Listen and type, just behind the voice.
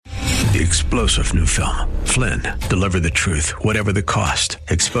The explosive new film, Flynn, deliver the truth, whatever the cost,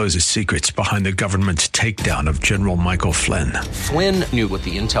 exposes secrets behind the government's takedown of General Michael Flynn. Flynn knew what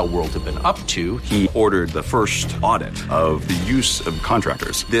the intel world had been up to. He ordered the first audit of the use of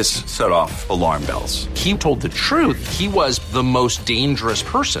contractors. This set off alarm bells. He told the truth. He was the most dangerous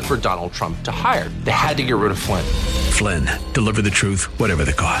person for Donald Trump to hire. They had to get rid of Flynn. Flynn, deliver the truth, whatever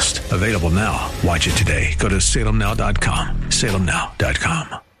the cost. Available now. Watch it today. Go to salemnow.com.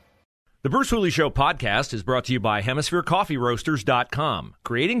 salemnow.com. The Bruce Hooley Show podcast is brought to you by HemisphereCoffeeRoasters.com.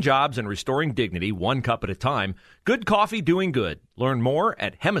 Creating jobs and restoring dignity one cup at a time. Good coffee doing good. Learn more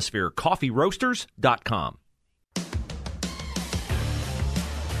at HemisphereCoffeeRoasters.com.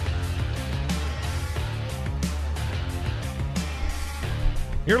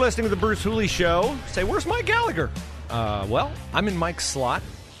 You're listening to The Bruce Hooley Show. Say, where's Mike Gallagher? Well, I'm in Mike's slot.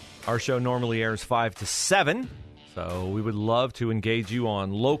 Our show normally airs 5 to 7. So we would love to engage you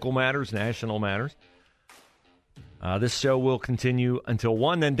on local matters, national matters. This show will continue until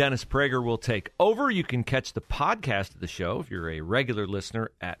 1. Then Dennis Prager will take over. You can catch the podcast of the show. If you're a regular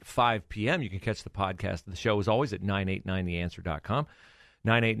listener at 5 p.m., you can catch the podcast of the show as always at 989theanswer.com,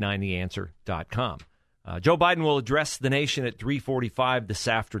 989theanswer.com. Joe Biden will address the nation at 3:45 this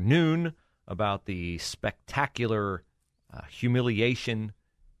afternoon about the spectacular humiliation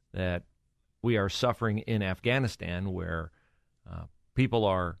that we are suffering in Afghanistan, where people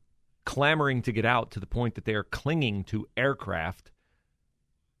are clamoring to get out to the point that they are clinging to aircraft,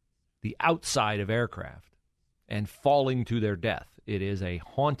 the outside of aircraft, and falling to their death. It is a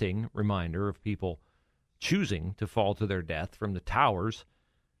haunting reminder of people choosing to fall to their death from the towers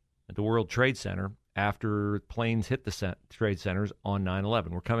at the World Trade Center after planes hit the trade centers on 9/11.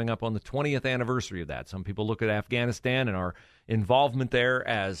 We're coming up on the 20th anniversary of that. Some people look at Afghanistan and our involvement there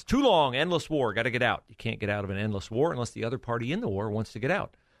as too long, endless war, got to get out. You can't get out of an endless war unless the other party in the war wants to get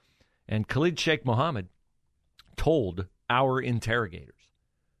out. And Khalid Sheikh Mohammed told our interrogators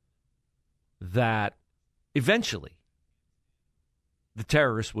that eventually the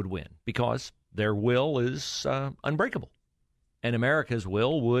terrorists would win because their will is unbreakable. And America's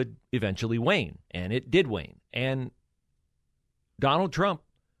will would eventually wane, and it did wane. And Donald Trump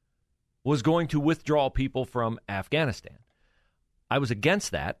was going to withdraw people from Afghanistan. I was against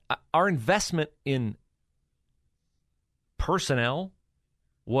that. Our investment in personnel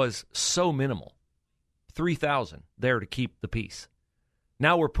was so minimal. 3,000 there to keep the peace.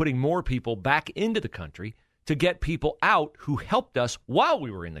 Now we're putting more people back into the country to get people out who helped us while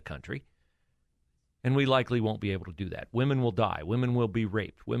we were in the country. And we likely won't be able to do that. Women will die. Women will be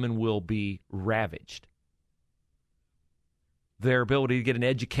raped. Women will be ravaged. Their ability to get an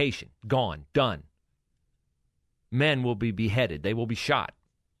education, gone, done. Men will be beheaded. They will be shot.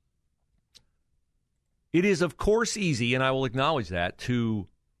 It is, of course, easy, and I will acknowledge that, to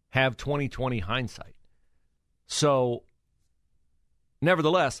have 20/20 hindsight. So,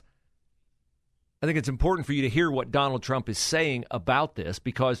 nevertheless, I think it's important for you to hear what Donald Trump is saying about this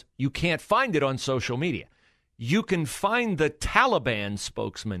because you can't find it on social media. You can find the Taliban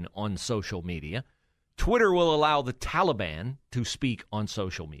spokesman on social media. Twitter will allow the Taliban to speak on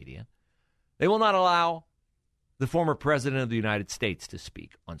social media. They will not allow the former president of the United States to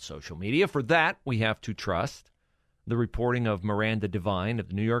speak on social media. For that, we have to trust the reporting of Miranda Devine of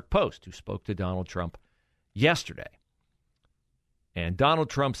the New York Post, who spoke to Donald Trump yesterday. And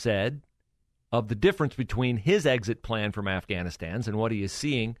Donald Trump said of the difference between his exit plan from Afghanistan and what he is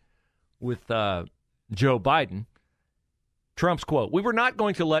seeing with Joe Biden, Trump's quote, "We were not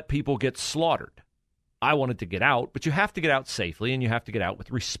going to let people get slaughtered. I wanted to get out, but you have to get out safely and you have to get out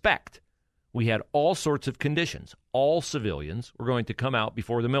with respect. We had all sorts of conditions. All civilians were going to come out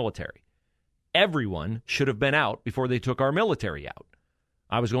before the military. Everyone should have been out before they took our military out.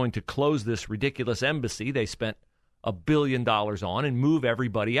 I was going to close this ridiculous embassy they spent $1 billion on and move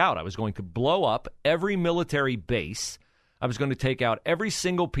everybody out. I was going to blow up every military base. I was going to take out every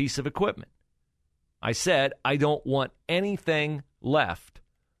single piece of equipment. I said I don't want anything left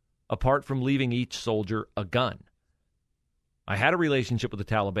apart from leaving each soldier a gun. I had a relationship with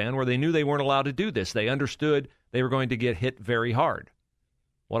the Taliban where they knew they weren't allowed to do this. They understood they were going to get hit very hard.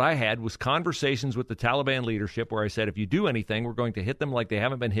 What I had was conversations with the Taliban leadership where I said, if you do anything, we're going to hit them like they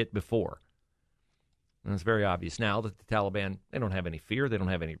haven't been hit before. And it's very obvious now that the Taliban, they don't have any fear. They don't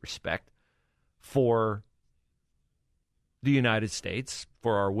have any respect for the United States,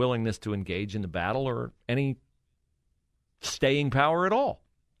 for our willingness to engage in the battle or any staying power at all.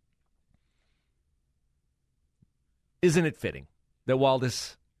 Isn't it fitting that while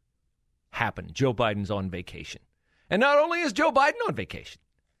this happened, Joe Biden's on vacation? And not only is Joe Biden on vacation,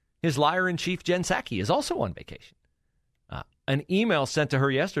 his liar-in-chief Jen Psaki is also on vacation. an email sent to her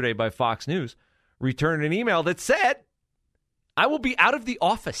yesterday by Fox News returned an email that said, I will be out of the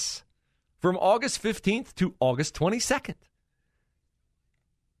office from August 15th to August 22nd.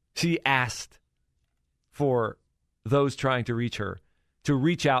 She asked for those trying to reach her to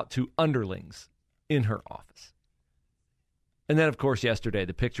reach out to underlings in her office. And then, of course, yesterday,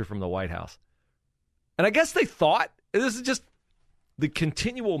 the picture from the White House. And I guess they thought, this is just the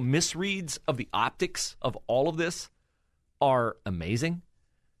continual misreads of the optics of all of this are amazing.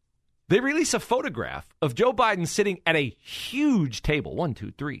 They release a photograph of Joe Biden sitting at a huge table. 1,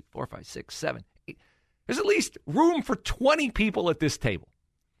 2, 3, 4, 5, 6, 7, 8. There's at least room for 20 people at this table.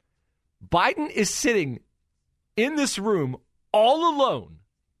 Biden is sitting in this room all alone,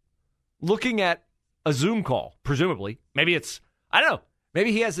 looking at a Zoom call, presumably. Maybe it's, I don't know,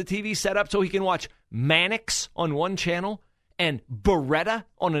 maybe he has the TV set up so he can watch Mannix on one channel and Beretta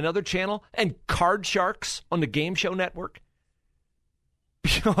on another channel and Card Sharks on the Game Show Network.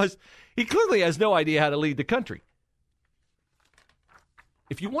 Because he clearly has no idea how to lead the country.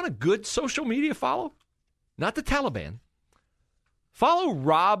 If you want a good social media follow, not the Taliban, follow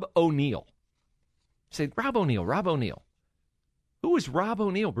Rob O'Neill. Say, Rob O'Neill. Who is Rob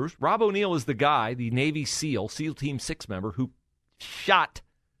O'Neill, Bruce? Rob O'Neill is the guy, the Navy SEAL Team 6 member, who shot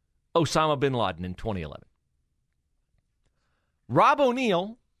Osama bin Laden in 2011. Rob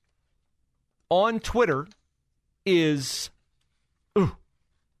O'Neill on Twitter is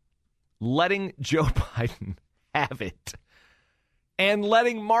letting Joe Biden have it and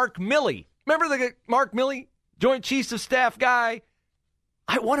letting Mark Milley, remember the Mark Milley, Joint Chiefs of Staff guy?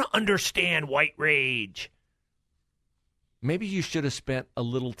 I want to understand white rage. Maybe you should have spent a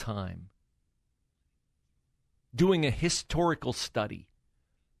little time doing a historical study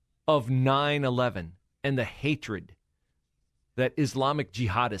of 9/11 and the hatred that Islamic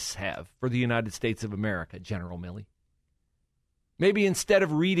jihadists have for the United States of America, General Milley. Maybe instead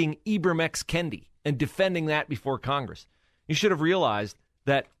of reading Ibram X. Kendi and defending that before Congress, you should have realized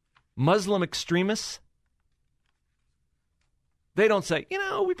that Muslim extremists, they don't say,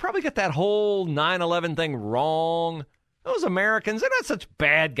 we probably got that whole 9/11 thing wrong. Those Americans, they're not such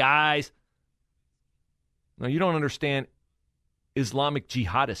bad guys. No, you don't understand Islamic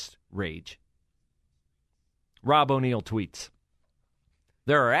jihadist rage. Rob O'Neill tweets,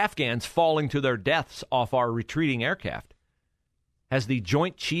 there are Afghans falling to their deaths off our retreating aircraft. Has the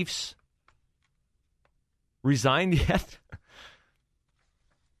Joint Chiefs resigned yet?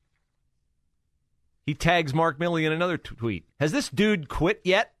 He tags Mark Milley in another tweet. Has this dude quit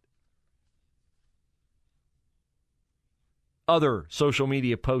yet? Other social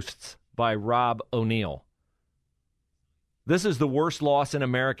media posts by Rob O'Neill. This is the worst loss in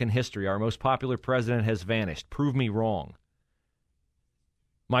American history. Our most popular president has vanished. Prove me wrong.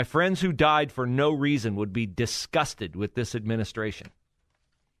 My friends who died for no reason would be disgusted with this administration.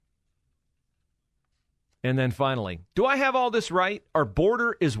 And then finally, do I have all this right? Our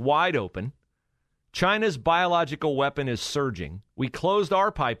border is wide open. China's biological weapon is surging. We closed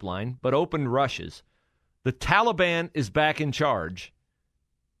our pipeline, but opened Russia's. The Taliban is back in charge.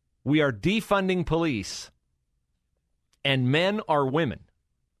 We are defunding police. And men are women.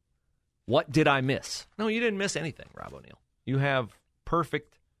 What did I miss? No, you didn't miss anything, Rob O'Neill. You have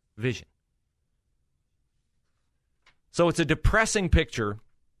perfect vision. So it's a depressing picture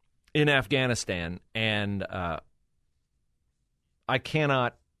in Afghanistan, and I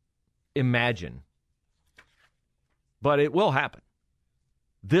cannot imagine, but it will happen.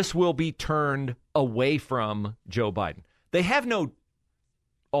 This will be turned away from Joe Biden. They have no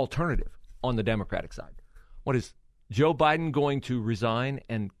alternative on the Democratic side. What is Joe Biden going to resign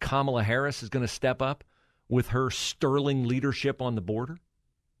and Kamala Harris is going to step up with her sterling leadership on the border?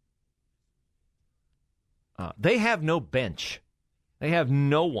 They have no bench. They have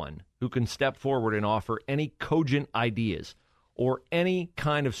no one who can step forward and offer any cogent ideas or any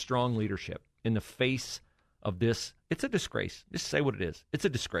kind of strong leadership in the face of this. It's a disgrace. Just say what it is. It's a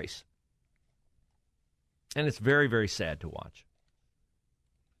disgrace. And it's very, very sad to watch.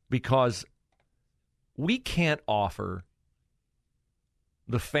 Because we can't offer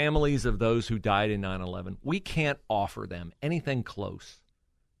the families of those who died in 9/11, we can't offer them anything close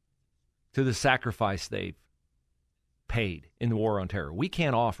to the sacrifice they've paid in the war on terror. We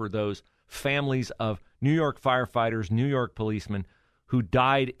can't offer those families of New York firefighters, New York policemen who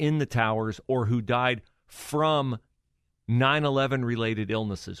died in the towers or who died from 9/11 related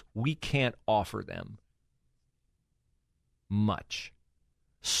illnesses. We can't offer them much.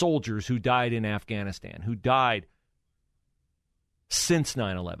 Soldiers who died in Afghanistan, who died since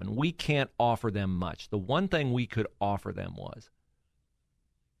 9/11, we can't offer them much. The one thing we could offer them was,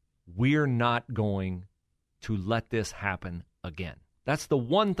 we're not going to let this happen again. That's the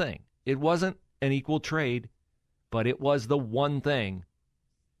one thing. It wasn't an equal trade, but it was the one thing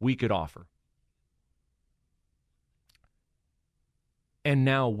we could offer. And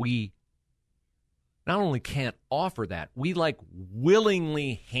now we not only can't offer that, we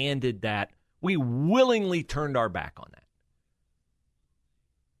willingly handed that. We willingly turned our back on that.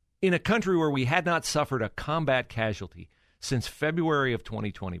 In a country where we had not suffered a combat casualty since February of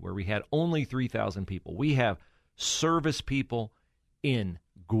 2020, where we had only 3,000 people, we have service people in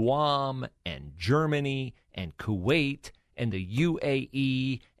Guam and Germany and Kuwait and the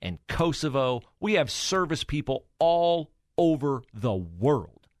UAE and Kosovo. We have service people all over the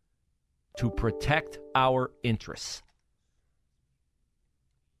world to protect our interests.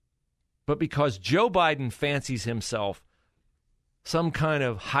 But because Joe Biden fancies himself some kind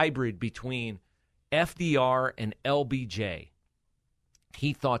of hybrid between FDR and LBJ,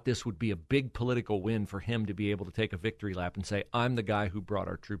 he thought this would be a big political win for him to be able to take a victory lap and say, I'm the guy who brought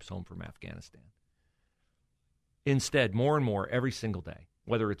our troops home from Afghanistan. Instead, more and more every single day,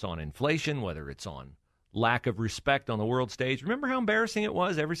 whether it's on inflation, whether it's on lack of respect on the world stage. Remember how embarrassing it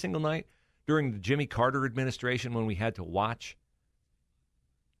was every single night during the Jimmy Carter administration when we had to watch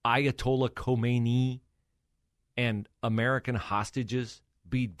Ayatollah Khomeini and American hostages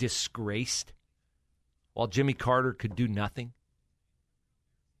be disgraced while Jimmy Carter could do nothing?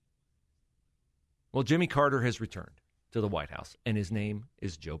 Well, Jimmy Carter has returned to the White House, and his name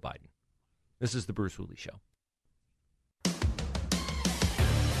is Joe Biden. This is the Bruce Hooley Show.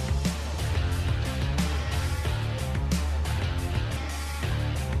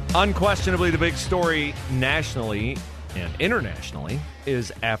 Unquestionably, the big story nationally and internationally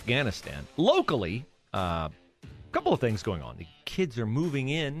is Afghanistan. Locally, a couple of things going on. The kids are moving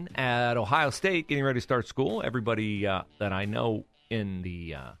in at Ohio State, getting ready to start school. Everybody that I know in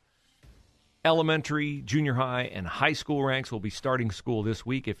the elementary, junior high, and high school ranks will be starting school this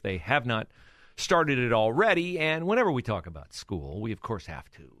week if they have not started it already. And whenever we talk about school, we, of course, have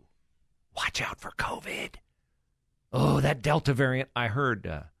to watch out for COVID. Oh, that Delta variant. I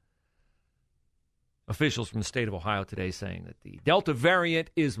heard officials from the state of Ohio today saying that the Delta variant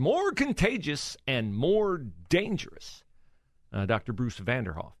is more contagious and more dangerous. Dr. Bruce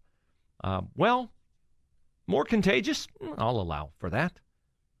Vanderhoff. Well, more contagious? I'll allow for that.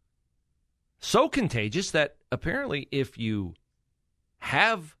 So contagious that apparently if you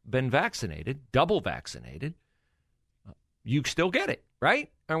have been vaccinated, double vaccinated, you still get it, right?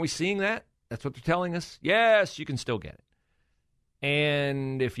 Aren't we seeing that? That's what they're telling us. Yes, you can still get it.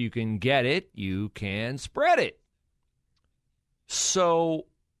 And if you can get it, you can spread it. So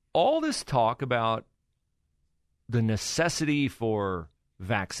all this talk about the necessity for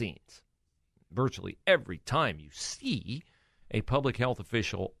vaccines, virtually every time you see a public health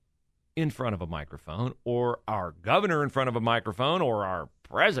official in front of a microphone, or our governor in front of a microphone, or our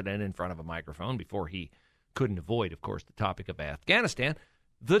president in front of a microphone, before he couldn't avoid, of course, the topic of Afghanistan,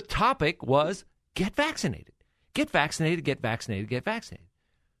 the topic was get vaccinated. Get vaccinated, get vaccinated, get vaccinated.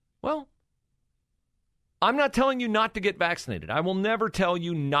 Well, I'm not telling you not to get vaccinated. I will never tell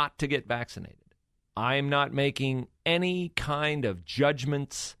you not to get vaccinated. I'm not making any kind of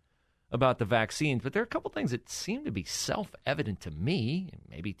judgments about the vaccines, but there are a couple things that seem to be self-evident to me, and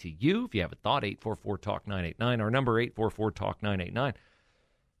maybe to you. If you have a thought, 844-TALK-989, our number 844-TALK-989.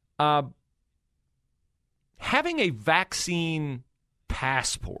 Having a vaccine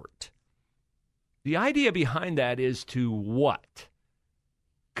passport, the idea behind that is to what?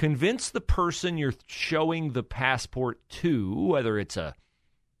 Convince the person you're showing the passport to, whether it's a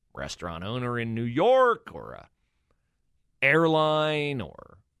restaurant owner in New York or a airline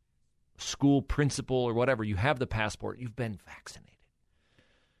or school principal or whatever, you have the passport, you've been vaccinated.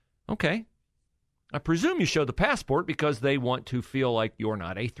 Okay. I presume you show the passport because they want to feel like you're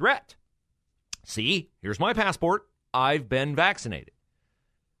not a threat. See, here's my passport. I've been vaccinated.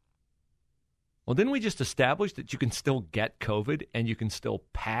 Well, didn't we just establish that you can still get COVID and you can still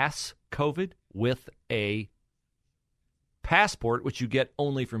pass COVID with a passport, which you get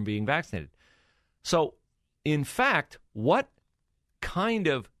only from being vaccinated? So, in fact, what kind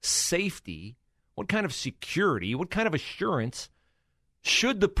of safety, what kind of security, what kind of assurance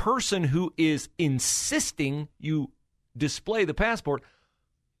should the person who is insisting you display the passport,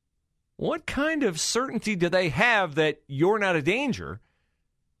 what kind of certainty do they have that you're not a danger?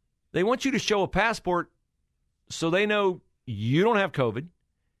 They want you to show a passport so they know you don't have COVID,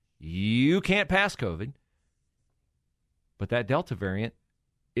 you can't pass COVID, but that Delta variant,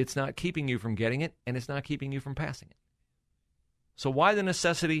 it's not keeping you from getting it, and it's not keeping you from passing it. So why the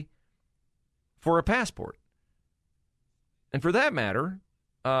necessity for a passport? And for that matter,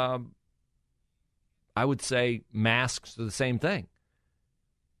 I would say masks are the same thing.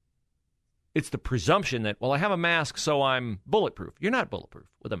 It's the presumption that, well, I have a mask, so I'm bulletproof. You're not bulletproof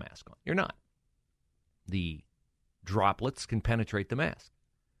with a mask on. You're not. The droplets can penetrate the mask.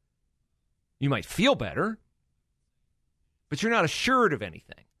 You might feel better, but you're not assured of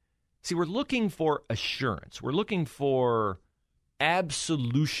anything. See, we're looking for assurance. We're looking for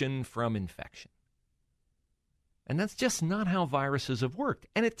absolution from infection. And that's just not how viruses have worked.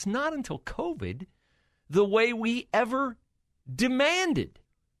 And it's not until COVID the way we ever demanded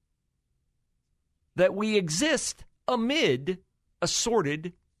that we exist amid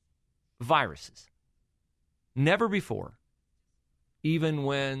assorted viruses. Never before, even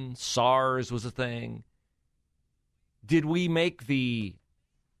when SARS was a thing, did we make the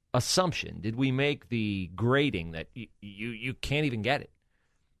assumption, did we make the grading that you can't even get it?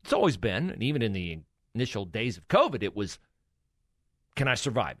 It's always been, and even in the initial days of COVID, it was, can I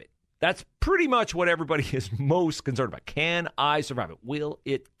survive it? That's pretty much what everybody is most concerned about. Can I survive it? Will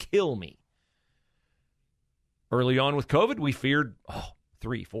it kill me? Early on with COVID, we feared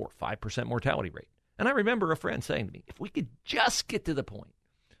 3, 4, 5% mortality rate. And I remember a friend saying to me, if we could just get to the point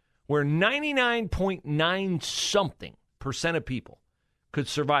where 99.9-something% of people could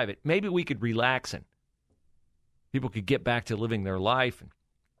survive it, maybe we could relax and people could get back to living their life. And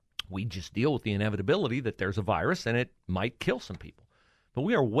we just deal with the inevitability that there's a virus and it might kill some people. But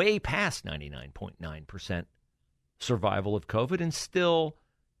we are way past 99.9% survival of COVID, and still,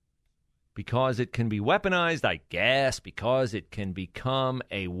 because it can be weaponized, I guess, because it can become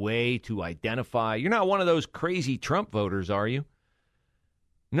a way to identify. You're not one of those crazy Trump voters, are you?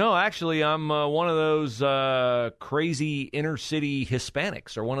 No, actually, I'm one of those crazy inner-city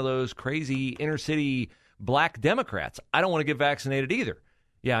Hispanics or one of those crazy inner-city black Democrats. I don't want to get vaccinated either.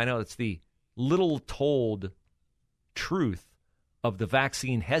 Yeah, I know. It's the little-told truth of the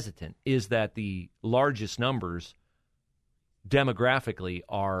vaccine hesitant is that the largest numbers demographically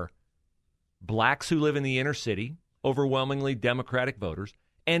are blacks who live in the inner city, overwhelmingly Democratic voters,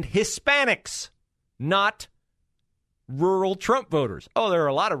 and Hispanics, not rural Trump voters. Oh, there are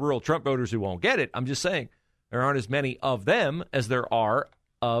a lot of rural Trump voters who won't get it. I'm just saying there aren't as many of them as there are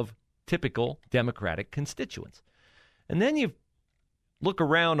of typical Democratic constituents. And then you look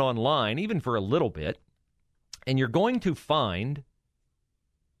around online, even for a little bit, and you're going to find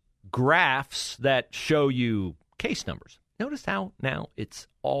graphs that show you case numbers. Notice how now it's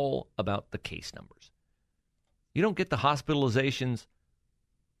all about the case numbers. You don't get the hospitalizations.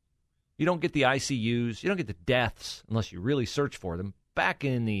 You don't get the ICUs. You don't get the deaths unless you really search for them. Back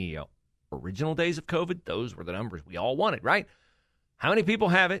in the original days of COVID, those were the numbers we all wanted, right? How many people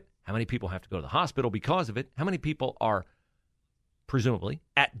have it? How many people have to go to the hospital because of it? How many people are presumably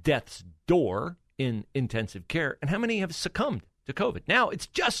at death's door in intensive care? And how many have succumbed to COVID? Now it's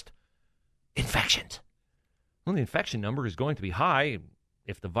just infections. Well, the infection number is going to be high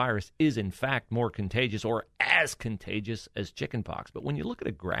if the virus is, in fact, more contagious or as contagious as chickenpox. But when you look at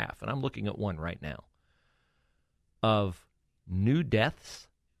a graph, and I'm looking at one right now, of new deaths,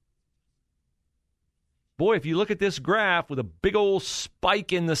 boy, if you look at this graph with a big old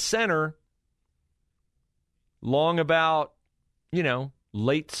spike in the center, long about,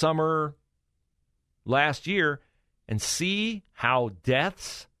 late summer last year, and see how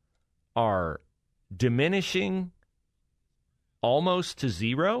deaths are diminishing almost to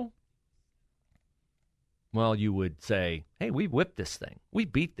zero, well, you would say, hey, we whipped this thing. We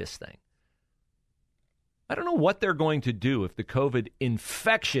beat this thing. I don't know what they're going to do if the COVID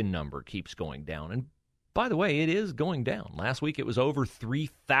infection number keeps going down. And by the way, it is going down. Last week it was over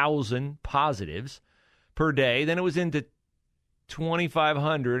 3,000 positives per day. Then it was into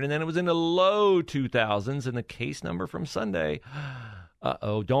 2,500, and then it was in the low 2,000s. And the case number from Sunday,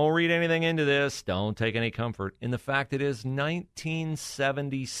 don't read anything into this. Don't take any comfort in the fact it is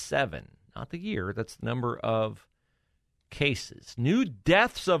 1977. Not the year. That's the number of cases. New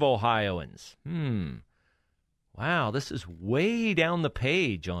deaths of Ohioans. Wow, this is way down the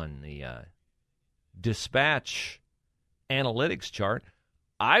page on the dispatch analytics chart.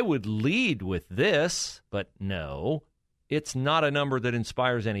 I would lead with this, but no, it's not a number that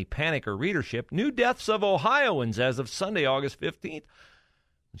inspires any panic or readership. New deaths of Ohioans as of Sunday, August 15th.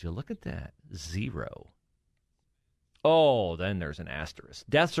 Would you look at that? 0. Oh, then there's an asterisk.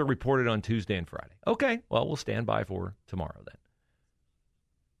 Deaths are reported on Tuesday and Friday. Okay, well, we'll stand by for tomorrow then.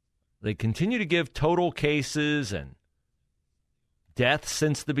 They continue to give total cases and deaths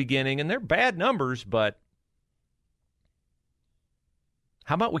since the beginning, and they're bad numbers, but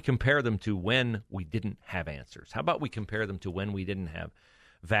how about we compare them to when we didn't have answers? How about we compare them to when we didn't have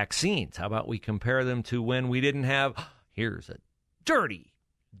vaccines? How about we compare them to when we didn't have, here's a dirty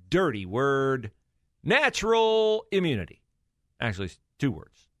word, Natural immunity. Actually, it's 2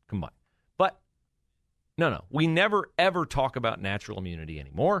 words combined. But no, we never, ever talk about natural immunity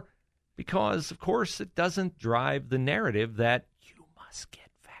anymore because, of course, it doesn't drive the narrative that you must get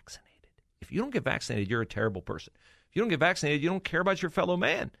vaccinated. If you don't get vaccinated, you're a terrible person. If you don't get vaccinated, you don't care about your fellow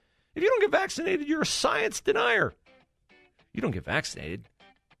man. If you don't get vaccinated, you're a science denier. You don't get vaccinated,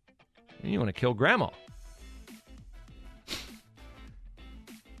 and you want to kill grandma.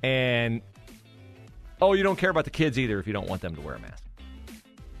 And, you don't care about the kids either if you don't want them to wear a mask.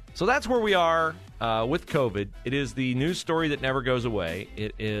 So that's where we are with COVID. It is the news story that never goes away.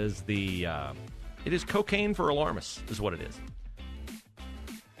 It is it is cocaine for alarmists is what it is.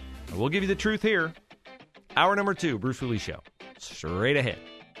 We'll give you the truth here. Hour number 2, Bruce Hooley Show. Straight ahead.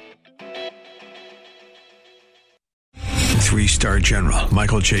 3-star General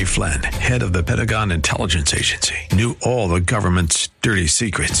Michael J. Flynn, head of the Pentagon Intelligence Agency, knew all the government's dirty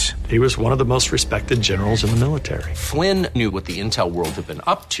secrets. He was one of the most respected generals in the military. Flynn knew what the intel world had been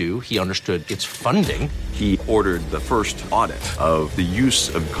up to. He understood its funding. He ordered the first audit of the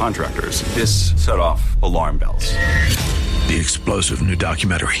use of contractors. This set off alarm bells. The explosive new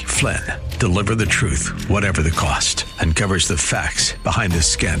documentary, Flynn, Deliver the Truth, Whatever the Cost, uncovers the facts behind this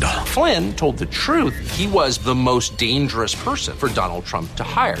scandal. Flynn told the truth. He was the most dangerous person for Donald Trump to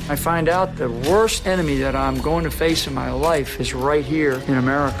hire. I find out the worst enemy that I'm going to face in my life is right here in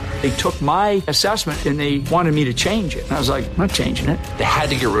America. They took my assessment and they wanted me to change it. And I was like, I'm not changing it. They had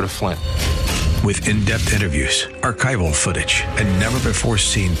to get rid of Flynn. With in-depth interviews, archival footage, and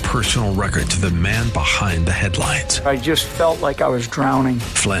never-before-seen personal records of the man behind the headlines. I just felt like I was drowning.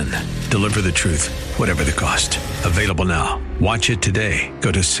 Flynn, Deliver the Truth, Whatever the Cost. Available now. Watch it today.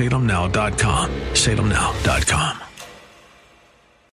 Go to salemnow.com. salemnow.com.